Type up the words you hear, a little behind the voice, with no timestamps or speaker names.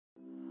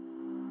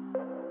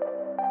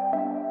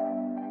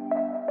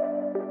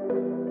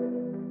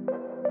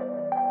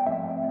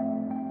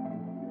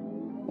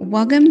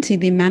Welcome to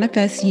the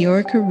Manifest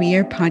Your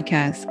Career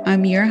podcast.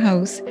 I'm your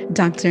host,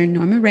 Dr.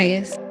 Norma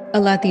Reyes,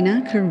 a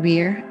Latina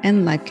career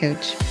and life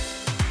coach.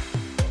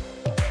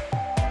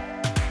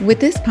 With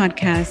this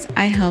podcast,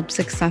 I help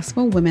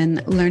successful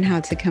women learn how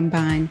to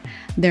combine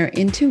their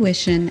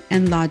intuition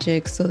and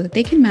logic so that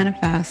they can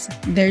manifest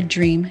their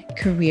dream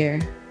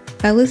career.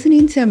 By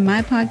listening to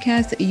my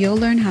podcast, you'll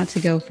learn how to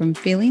go from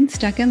feeling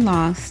stuck and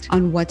lost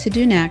on what to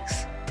do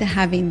next to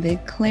having the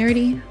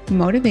clarity,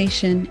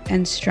 motivation,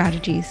 and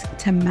strategies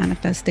to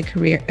manifest the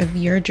career of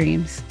your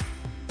dreams.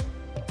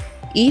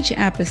 Each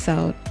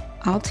episode,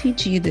 I'll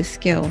teach you the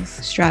skills,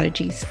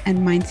 strategies, and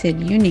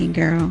mindset you need,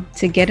 girl,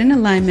 to get in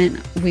alignment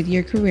with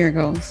your career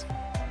goals.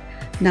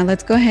 Now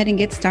let's go ahead and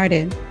get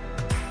started.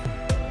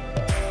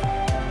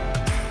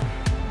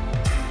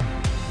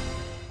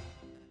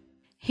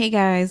 Hey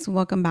guys,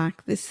 welcome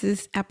back. This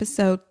is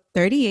episode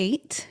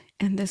 38.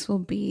 And this will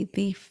be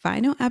the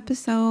final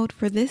episode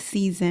for this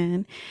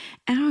season,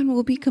 and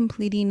we'll be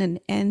completing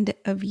an end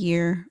of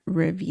year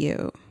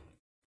review.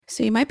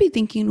 So you might be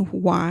thinking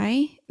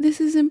why this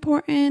is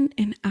important,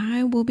 and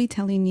I will be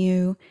telling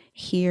you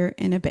here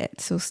in a bit,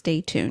 so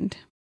stay tuned.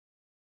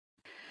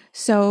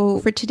 So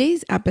for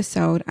today's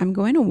episode, I'm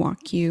going to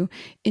walk you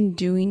in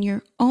doing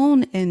your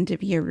own end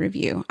of year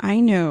review. I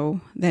know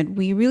that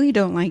we really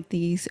don't like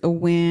these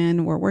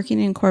when we're working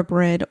in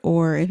corporate,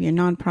 or if you're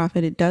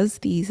nonprofit, it does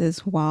these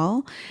as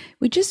well.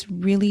 We just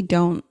really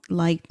don't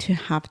like to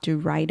have to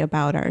write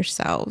about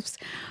ourselves.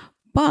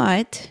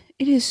 But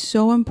it is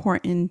so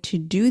important to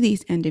do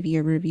these end of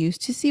year reviews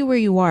to see where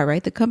you are,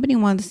 right? The company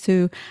wants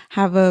to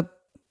have a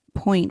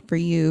point for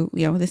you.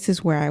 This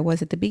is where I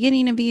was at the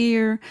beginning of the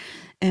year,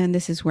 and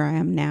this is where I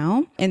am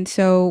now. And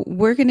so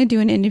we're going to do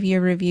an end of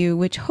year review,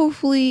 which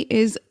hopefully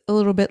is a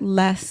little bit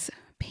less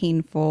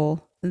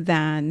painful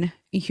than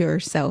your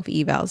self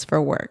evals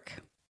for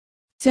work.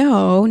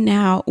 So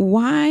now,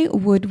 why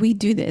would we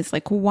do this?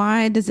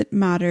 Why does it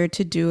matter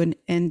to do an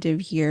end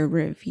of year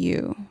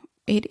review?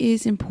 It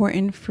is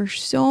important for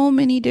so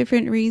many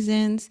different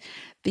reasons.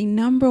 The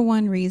number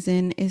one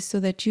reason is so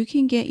that you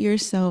can get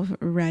yourself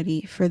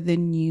ready for the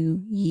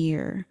new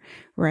year,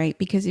 right?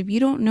 Because if you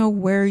don't know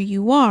where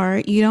you are,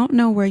 you don't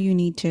know where you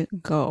need to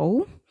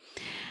go.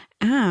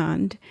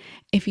 And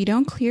if you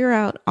don't clear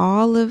out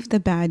all of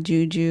the bad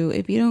juju,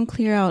 if you don't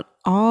clear out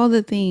all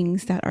the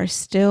things that are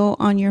still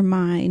on your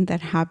mind that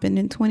happened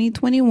in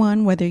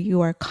 2021, whether you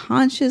are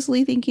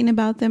consciously thinking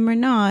about them or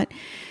not,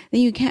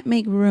 then you can't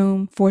make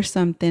room for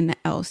something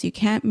else. You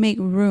can't make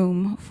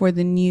room for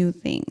the new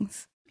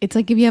things. It's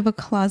like if you have a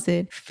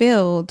closet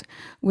filled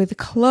with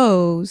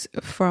clothes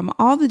from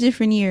all the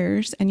different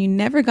years and you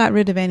never got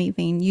rid of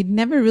anything, you'd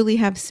never really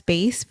have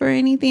space for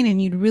anything,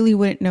 and you really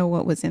wouldn't know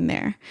what was in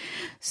there.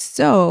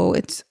 So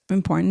it's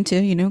important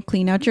to,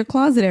 clean out your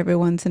closet every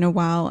once in a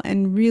while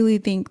and really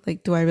think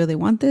do I really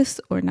want this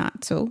or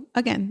not? So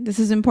again, this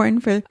is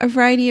important for a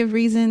variety of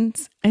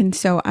reasons. And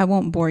so I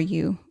won't bore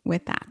you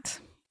with that.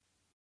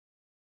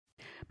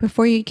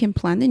 Before you can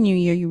plan the new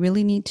year, you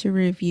really need to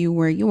review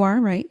where you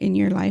are, right, in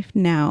your life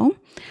now.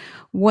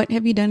 What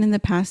have you done in the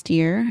past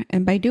year?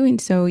 And by doing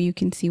so, you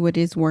can see what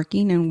is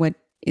working and what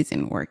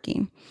isn't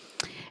working.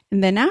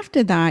 And then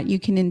after that,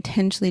 you can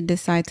intentionally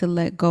decide to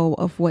let go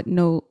of what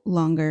no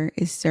longer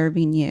is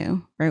serving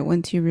you, right?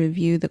 Once you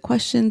review the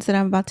questions that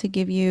I'm about to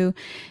give you,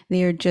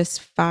 they are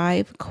just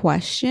 5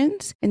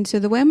 questions. And so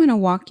the way I'm going to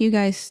walk you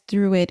guys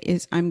through it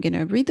is I'm going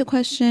to read the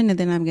question, and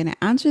then I'm going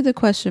to answer the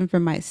question for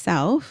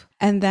myself.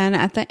 And then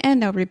at the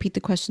end, I'll repeat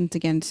the questions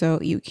again so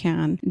you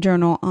can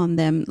journal on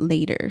them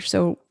later.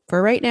 So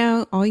for right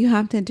now, all you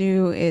have to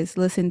do is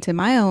listen to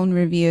my own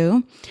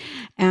review.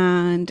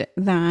 And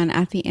then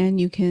at the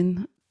end, you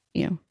can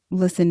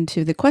listen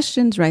to the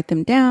questions, write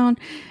them down.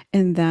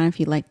 And then if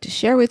you'd like to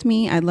share with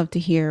me, I'd love to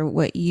hear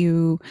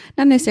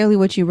not necessarily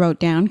what you wrote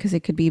down, because it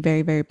could be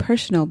very, very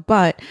personal,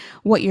 but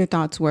what your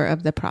thoughts were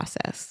of the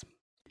process.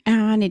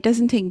 And it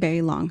doesn't take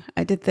very long.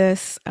 I did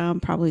this,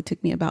 probably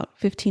took me about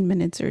 15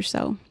 minutes or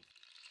so.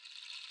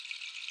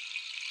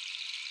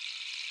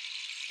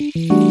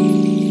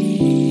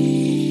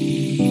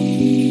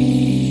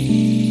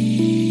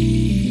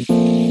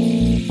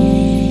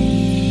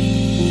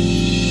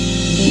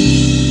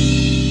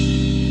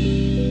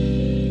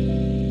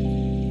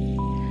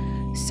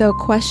 So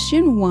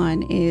question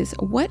 1 is,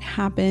 what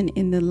happened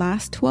in the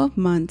last 12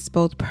 months,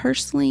 both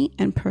personally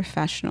and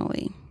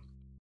professionally?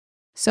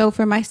 So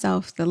for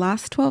myself, the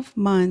last 12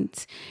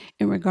 months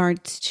in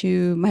regards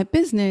to my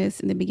business,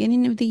 in the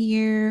beginning of the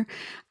year,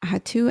 I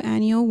had 2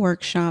 annual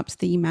workshops,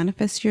 the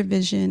Manifest Your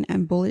Vision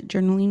and Bullet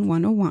Journaling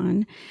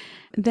 101.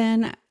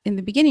 Then in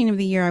the beginning of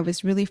the year, I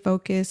was really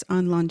focused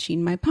on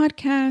launching my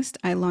podcast.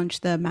 I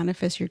launched the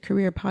Manifest Your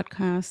Career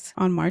podcast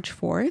on March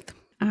 4th.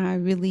 I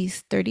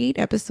released 38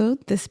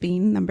 episodes, this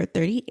being number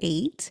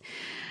 38.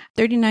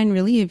 39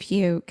 really if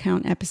you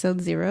count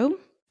episode 0.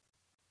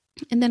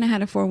 And then I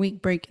had a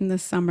 4-week break in the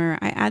summer.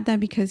 I add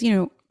that because,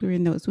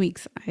 during those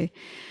weeks, I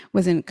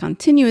wasn't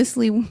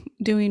continuously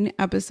doing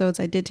episodes.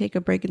 I did take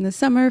a break in the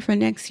summer. For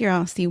next year,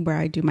 I'll see where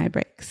I do my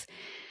breaks.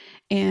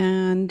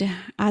 And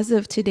as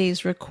of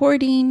today's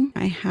recording,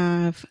 I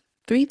have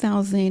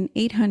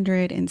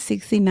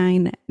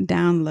 3,869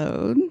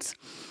 downloads.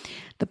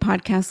 The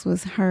podcast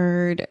was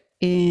heard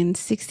in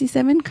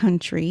 67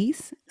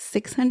 countries,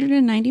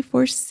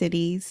 694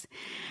 cities,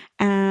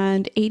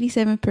 and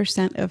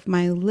 87% of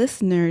my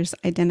listeners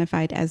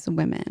identified as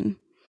women.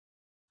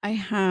 I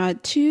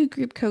had 2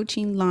 group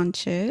coaching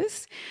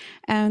launches,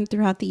 and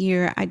throughout the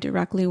year, I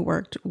directly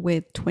worked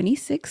with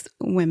 26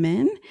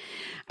 women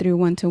through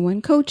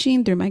one-to-one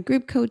coaching, through my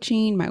group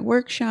coaching, my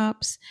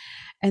workshops,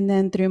 and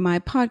then through my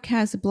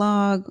podcast,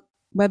 blog,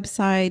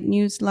 website,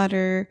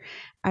 newsletter.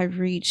 I've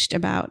reached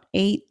about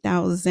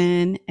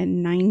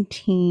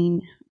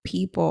 8,019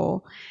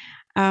 people.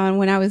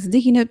 When I was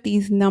digging up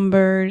these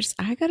numbers,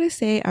 I gotta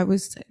say, I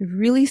was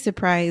really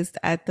surprised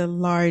at the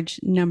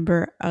large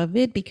number of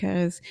it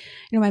because,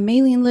 my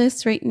mailing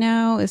list right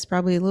now is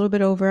probably a little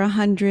bit over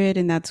 100,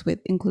 and that's with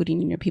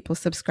including, people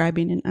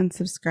subscribing and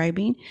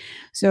unsubscribing.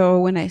 So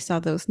when I saw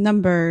those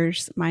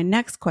numbers, my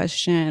next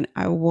question,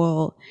 I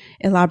will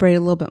elaborate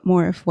a little bit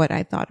more of what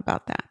I thought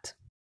about that.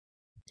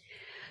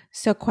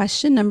 So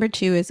question number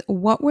 2 is,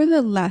 what were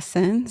the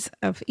lessons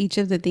of each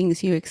of the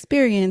things you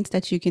experienced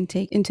that you can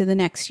take into the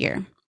next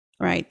year,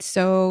 right?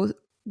 So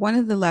one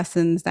of the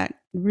lessons that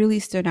really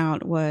stood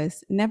out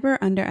was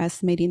never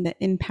underestimating the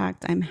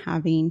impact I'm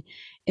having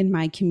in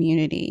my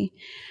community,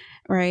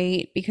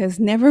 right? Because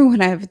never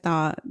would I have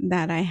thought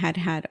that I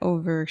had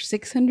over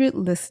 600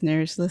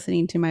 listeners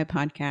listening to my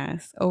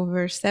podcast,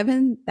 over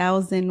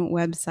 7,000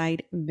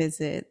 website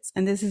visits.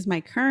 And this is my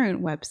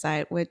current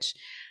website, which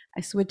I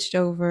switched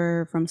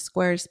over from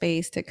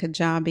Squarespace to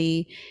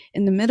Kajabi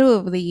in the middle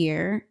of the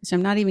year. So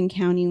I'm not even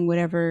counting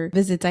whatever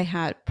visits I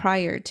had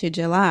prior to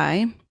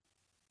July.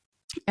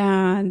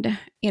 And,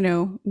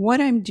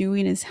 what I'm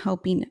doing is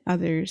helping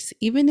others.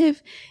 Even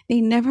if they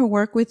never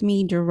work with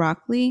me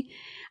directly,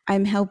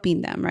 I'm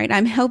helping them, right?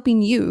 I'm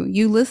helping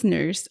you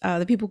listeners,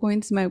 the people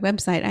going to my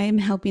website, I am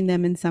helping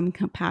them in some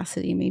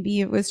capacity.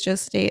 Maybe it was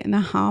just an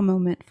aha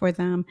moment for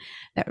them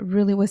that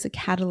really was a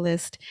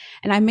catalyst.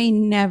 And I may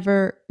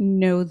never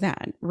know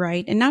that,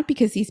 right? And not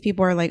because these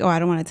people are like, oh, I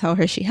don't want to tell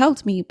her she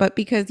helped me, but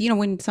because,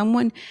 when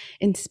someone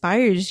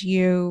inspires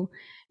you,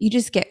 you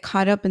just get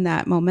caught up in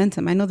that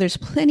momentum. I know there's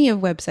plenty of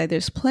websites,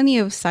 there's plenty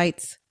of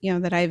sites,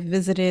 that I've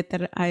visited,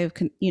 that I've,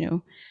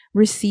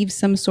 received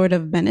some sort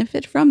of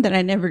benefit from, that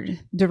I never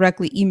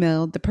directly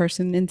emailed the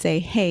person and say,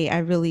 hey, I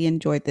really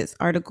enjoyed this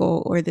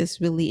article, or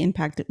this really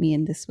impacted me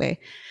in this way.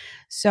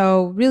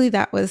 So really,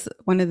 that was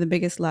one of the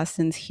biggest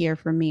lessons here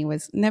for me,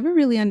 was never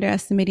really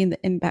underestimating the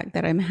impact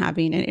that I'm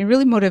having. And it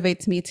really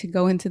motivates me to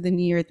go into the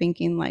new year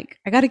thinking like,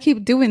 I got to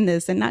keep doing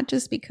this. And not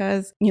just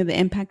because, the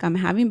impact I'm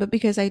having, but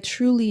because I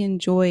truly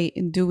enjoy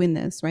doing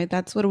this, right?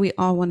 That's what we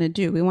all want to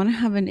do. We want to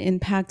have an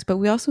impact, but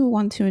we also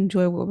want to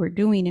enjoy what we're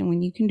doing. And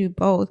when you can do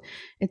both,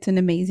 it's an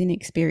amazing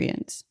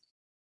experience.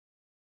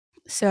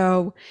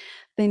 So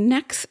the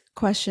next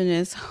question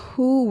is,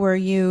 who were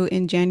you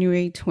in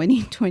January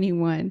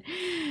 2021?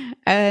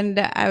 And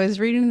I was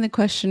reading the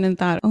question and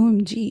thought,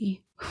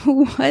 OMG,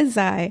 who was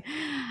I?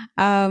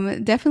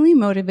 Definitely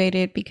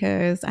motivated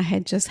because I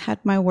had just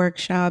had my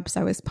workshops.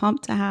 I was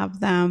pumped to have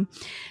them,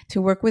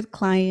 to work with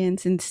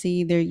clients and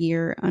see their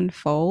year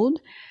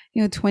unfold.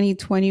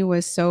 2020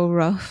 was so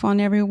rough on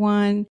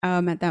everyone.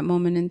 At that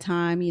moment in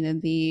time,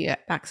 the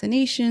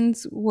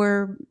vaccinations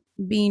were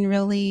being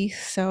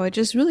released. So it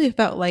just really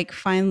felt like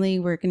finally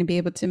we're going to be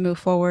able to move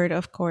forward.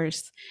 Of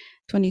course,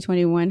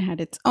 2021 had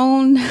its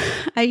own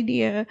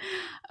idea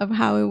of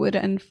how it would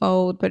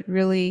unfold, but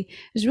really, I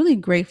was really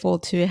grateful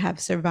to have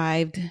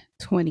survived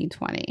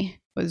 2020.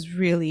 Was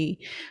really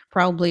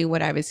probably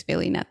what I was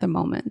feeling at the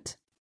moment.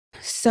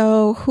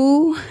 So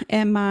who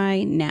am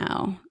I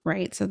now,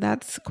 right? So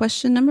that's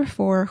question number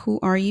 4. Who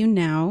are you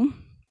now?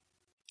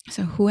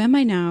 So who am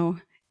I now?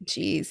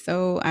 Geez.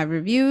 So I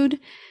reviewed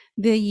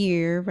the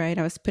year, right?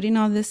 I was putting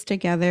all this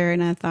together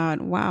and I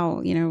thought, wow,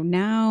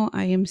 now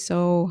I am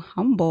so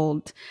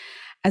humbled.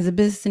 As a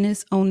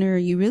business owner,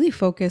 you really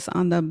focus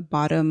on the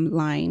bottom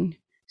line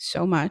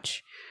so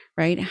much,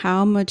 right?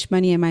 How much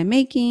money am I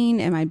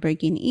making? Am I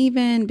breaking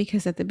even?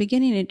 Because at the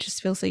beginning, it just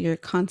feels like you're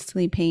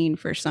constantly paying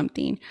for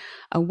something,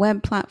 a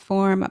web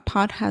platform, a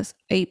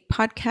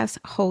podcast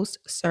host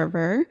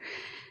server,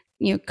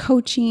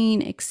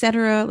 coaching,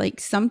 etc. Like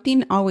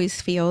something always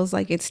feels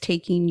like it's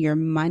taking your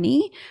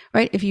money,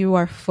 right? If you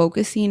are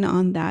focusing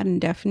on that,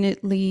 and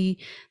definitely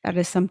that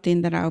is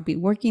something that I'll be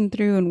working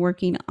through and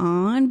working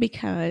on,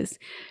 because,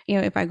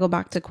 if I go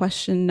back to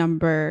question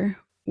number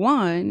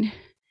 1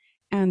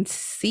 and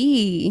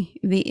see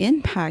the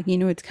impact,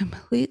 it's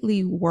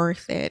completely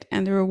worth it.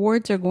 And the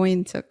rewards are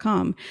going to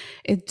come.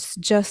 It's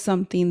just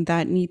something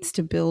that needs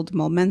to build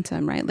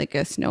momentum, right? Like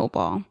a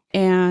snowball.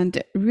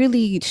 And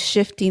really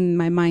shifting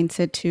my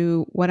mindset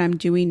to what I'm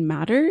doing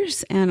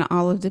matters. And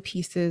all of the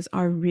pieces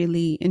are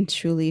really and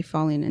truly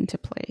falling into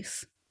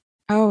place.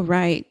 Oh,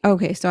 right.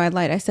 Okay. So I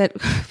lied. I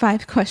said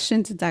 5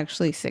 questions. It's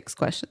actually 6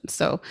 questions.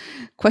 So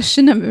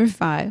question number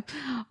 5,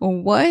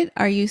 What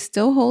are you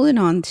still holding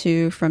on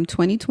to from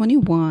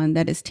 2021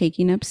 that is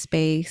taking up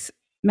space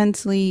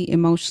mentally,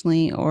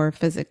 emotionally, or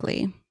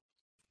physically?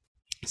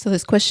 So,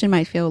 this question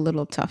might feel a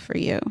little tough for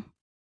you.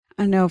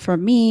 I know for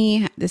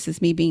me, this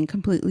is me being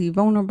completely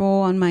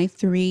vulnerable on my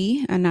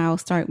three. And I'll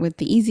start with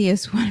the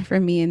easiest one for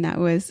me. And that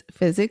was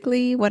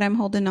physically, what I'm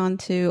holding on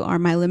to are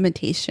my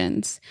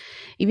limitations.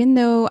 Even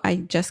though I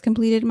just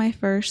completed my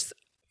first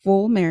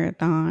full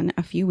marathon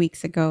a few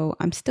weeks ago,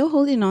 I'm still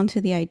holding on to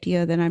the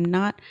idea that I'm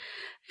not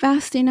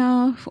fast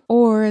enough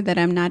or that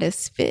I'm not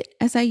as fit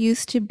as I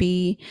used to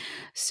be.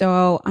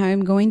 So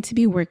I'm going to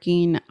be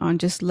working on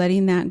just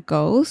letting that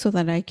go so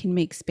that I can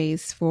make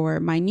space for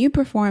my new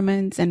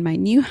performance and my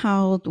new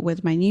health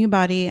with my new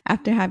body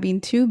after having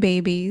two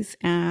babies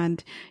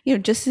and,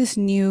 just this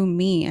new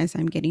me as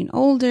I'm getting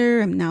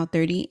older. I'm now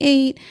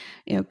 38,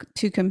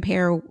 to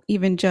compare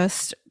even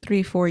just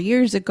 3-4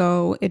 years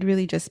ago, it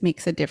really just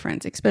makes a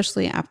difference,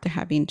 especially after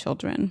having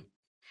children.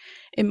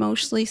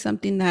 Emotionally,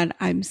 something that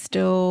I'm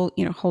still,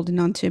 holding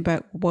on to,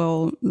 but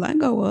will let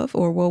go of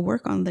or will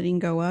work on letting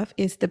go of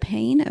is the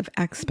pain of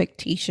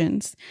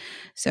expectations.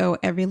 So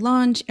every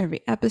launch,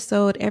 every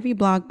episode, every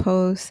blog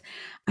post,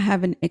 I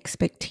have an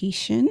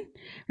expectation,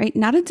 right?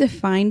 Not a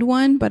defined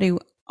one, but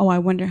I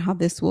wonder how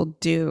this will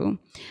do.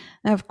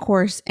 Now, of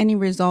course, any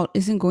result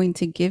isn't going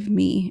to give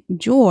me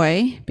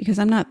joy because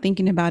I'm not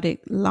thinking about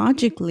it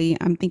logically.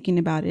 I'm thinking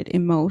about it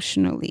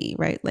emotionally,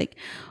 right? Like,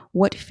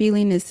 what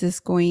feeling is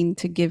this going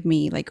to give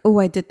me? Like, oh,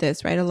 I did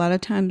this, right? A lot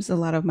of times, a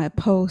lot of my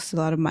posts, a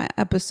lot of my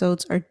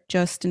episodes are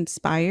just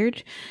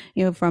inspired,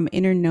 from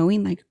inner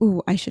knowing, like,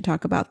 oh, I should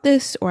talk about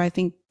this, or I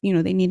think,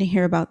 they need to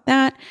hear about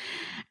that.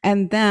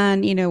 And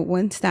then,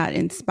 once that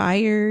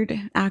inspired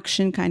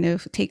action kind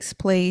of takes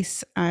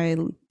place, I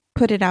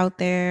put it out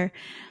there.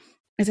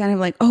 It's kind of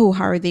like, oh,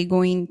 how are they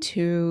going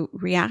to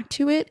react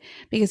to it?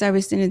 Because I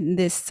was in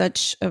this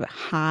such a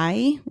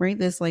high, right?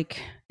 This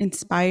like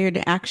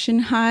inspired action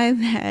high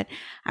that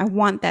I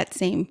want that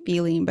same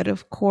feeling. But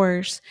of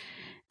course,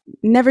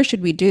 never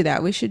should we do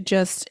that. We should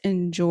just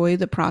enjoy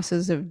the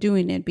process of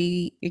doing it.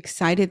 Be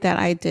excited that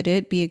I did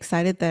it. Be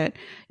excited that,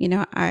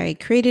 I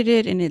created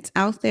it and it's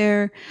out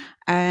there.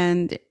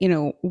 And,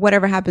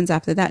 whatever happens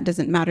after that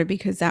doesn't matter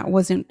because that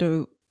wasn't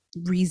the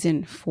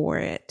reason for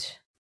it.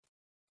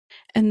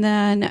 And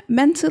then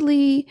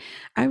mentally,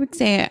 I would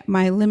say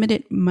my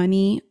limited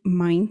money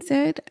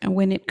mindset.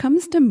 When it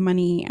comes to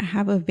money, I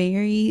have a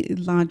very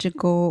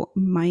logical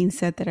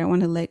mindset that I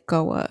want to let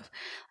go of.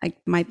 Like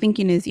my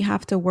thinking is you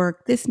have to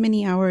work this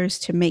many hours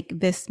to make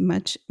this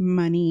much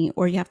money,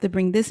 or you have to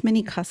bring this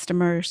many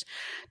customers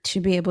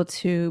to be able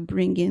to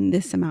bring in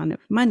this amount of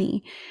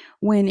money.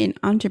 When in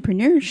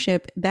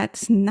entrepreneurship,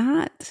 that's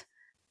not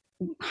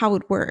how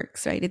it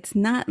works, right? It's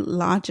not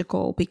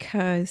logical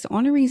because the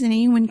only reason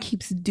anyone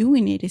keeps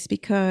doing it is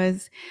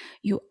because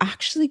you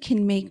actually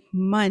can make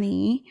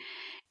money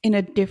in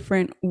a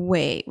different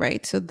way,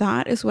 right? So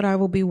that is what I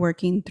will be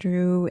working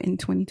through in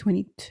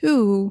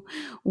 2022,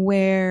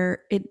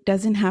 where it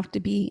doesn't have to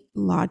be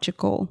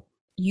logical.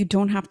 You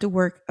don't have to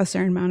work a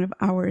certain amount of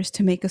hours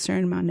to make a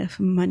certain amount of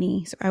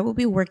money. So I will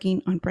be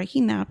working on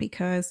breaking that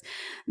because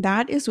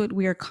that is what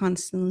we are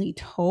constantly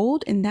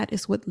told, and that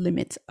is what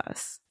limits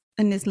us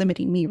and is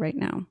limiting me right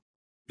now.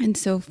 And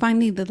so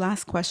finally, the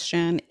last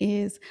question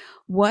is,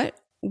 what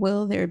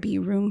will there be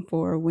room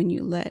for when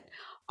you let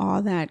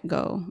all that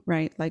go,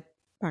 right? Like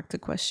back to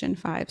question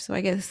 5. So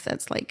I guess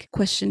that's like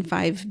question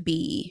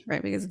 5B,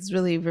 right? Because it's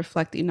really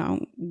reflecting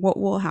on what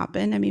will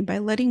happen. I mean, by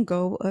letting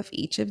go of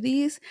each of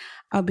these,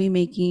 I'll be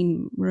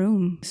making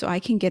room so I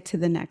can get to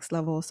the next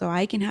level, so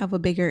I can have a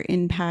bigger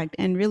impact.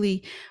 And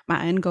really,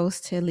 my end goal is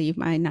to leave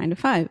my 9 to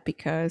 5,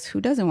 because who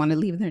doesn't want to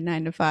leave their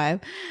 9 to 5?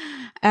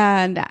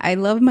 And I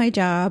love my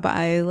job.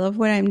 I love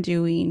what I'm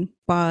doing,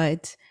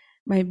 but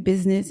my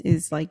business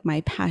is like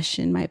my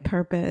passion, my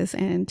purpose.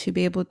 And to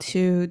be able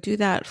to do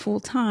that full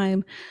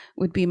time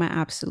would be my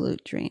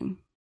absolute dream.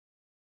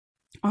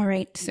 All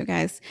right. So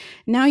guys,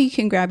 now you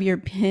can grab your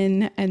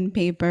pen and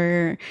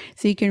paper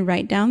so you can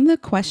write down the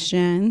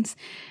questions,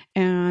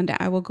 and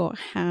I will go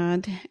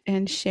ahead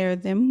and share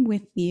them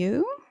with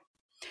you.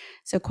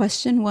 So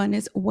question 1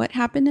 is, what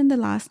happened in the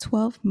last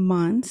 12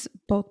 months,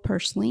 both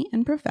personally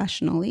and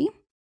professionally?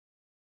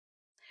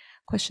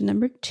 Question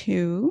number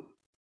 2,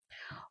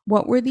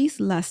 what were these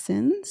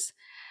lessons?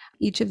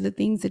 Each of the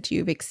things that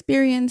you've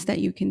experienced that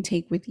you can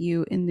take with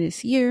you in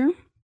this year.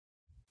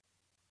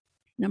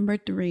 Number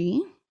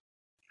 3,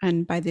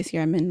 and by this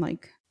year, I mean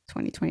like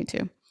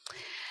 2022.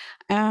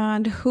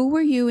 And who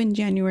were you in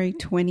January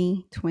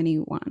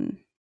 2021?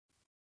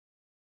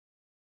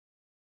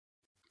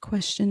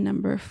 Question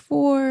number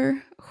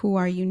 4, who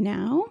are you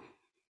now?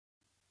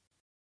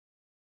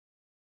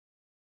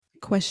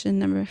 Question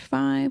number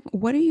 5,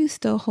 what are you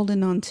still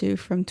holding on to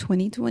from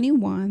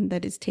 2021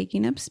 that is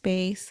taking up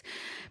space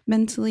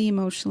mentally,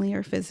 emotionally,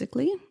 or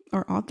physically,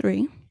 or all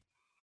 3?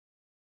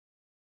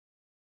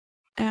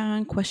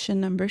 And question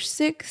number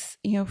 6,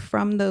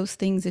 from those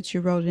things that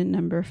you wrote in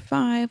number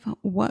 5,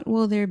 what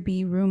will there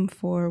be room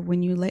for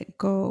when you let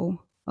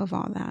go of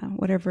all that,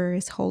 whatever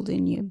is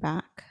holding you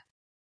back.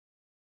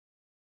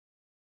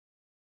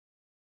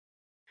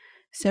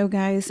 So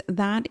guys,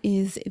 that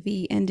is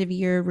the end of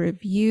year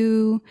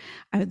review.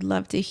 I would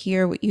love to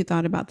hear what you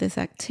thought about this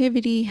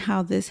activity,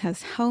 how this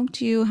has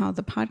helped you, how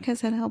the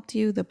podcast had helped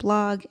you, the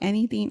blog,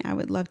 anything. I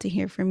would love to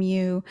hear from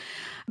you,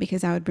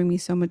 because that would bring me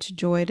so much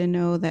joy to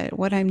know that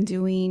what I'm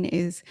doing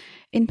is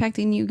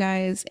impacting you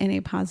guys in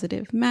a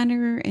positive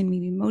manner and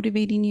maybe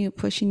motivating you,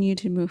 pushing you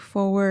to move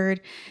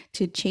forward,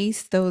 to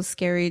chase those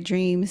scary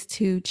dreams,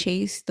 to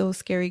chase those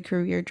scary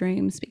career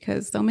dreams,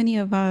 because so many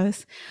of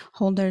us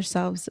hold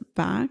ourselves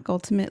back.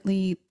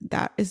 Ultimately,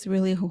 that is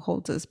really who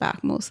holds us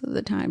back most of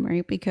the time,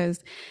 right?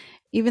 Because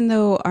even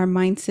though our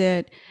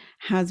mindset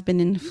has been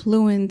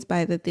influenced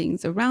by the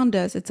things around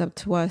us, it's up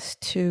to us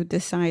to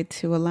decide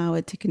to allow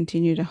it to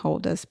continue to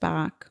hold us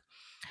back.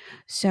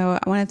 So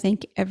I want to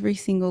thank every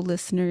single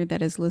listener that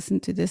has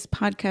listened to this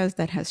podcast,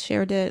 that has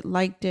shared it,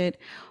 liked it.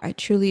 I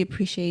truly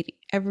appreciate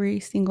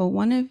every single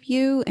one of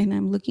you, and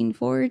I'm looking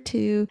forward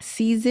to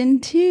season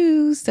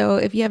 2. So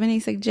if you have any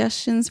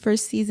suggestions for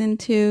season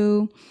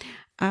 2,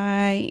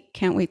 I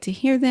can't wait to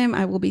hear them.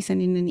 I will be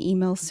sending an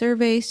email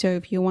survey. So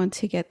if you want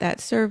to get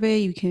that survey,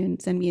 you can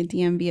send me a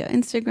DM via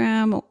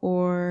Instagram,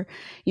 or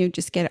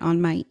just get it on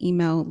my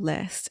email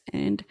list.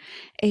 And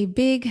a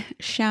big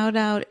shout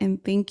out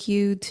and thank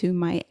you to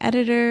my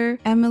editor,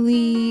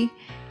 Emily.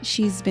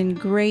 She's been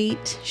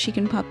great. She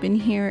can pop in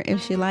here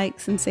if she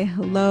likes and say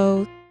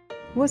hello.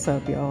 What's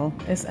up, y'all?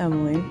 It's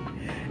Emily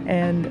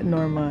and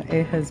Norma.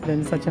 It has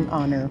been such an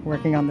honor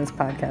working on this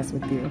podcast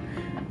with you.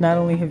 Not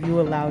only have you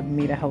allowed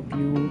me to help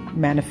you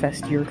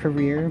manifest your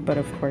career, but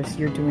of course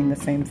you're doing the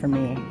same for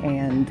me.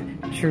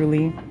 And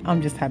truly,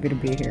 I'm just happy to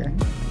be here.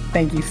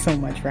 Thank you so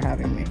much for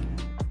having me.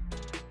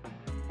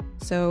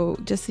 So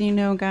just so you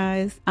know,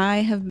 guys, I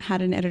have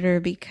had an editor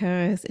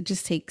because it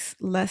just takes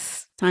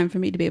less time for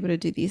me to be able to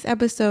do these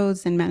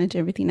episodes and manage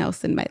everything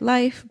else in my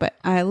life. But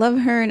I love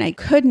her and I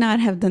could not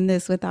have done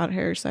this without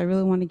her. So I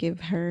really want to give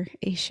her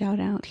a shout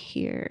out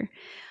here.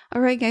 All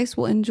right, guys,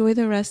 well, enjoy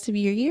the rest of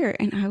your year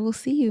and I will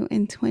see you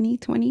in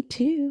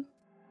 2022.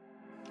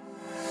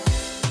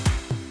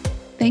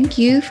 Thank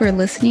you for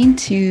listening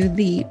to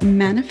the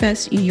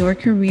Manifest Your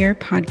Career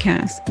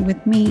podcast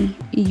with me,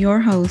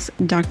 your host,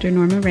 Dr.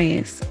 Norma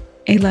Reyes,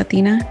 a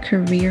Latina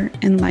career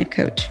and life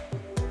coach.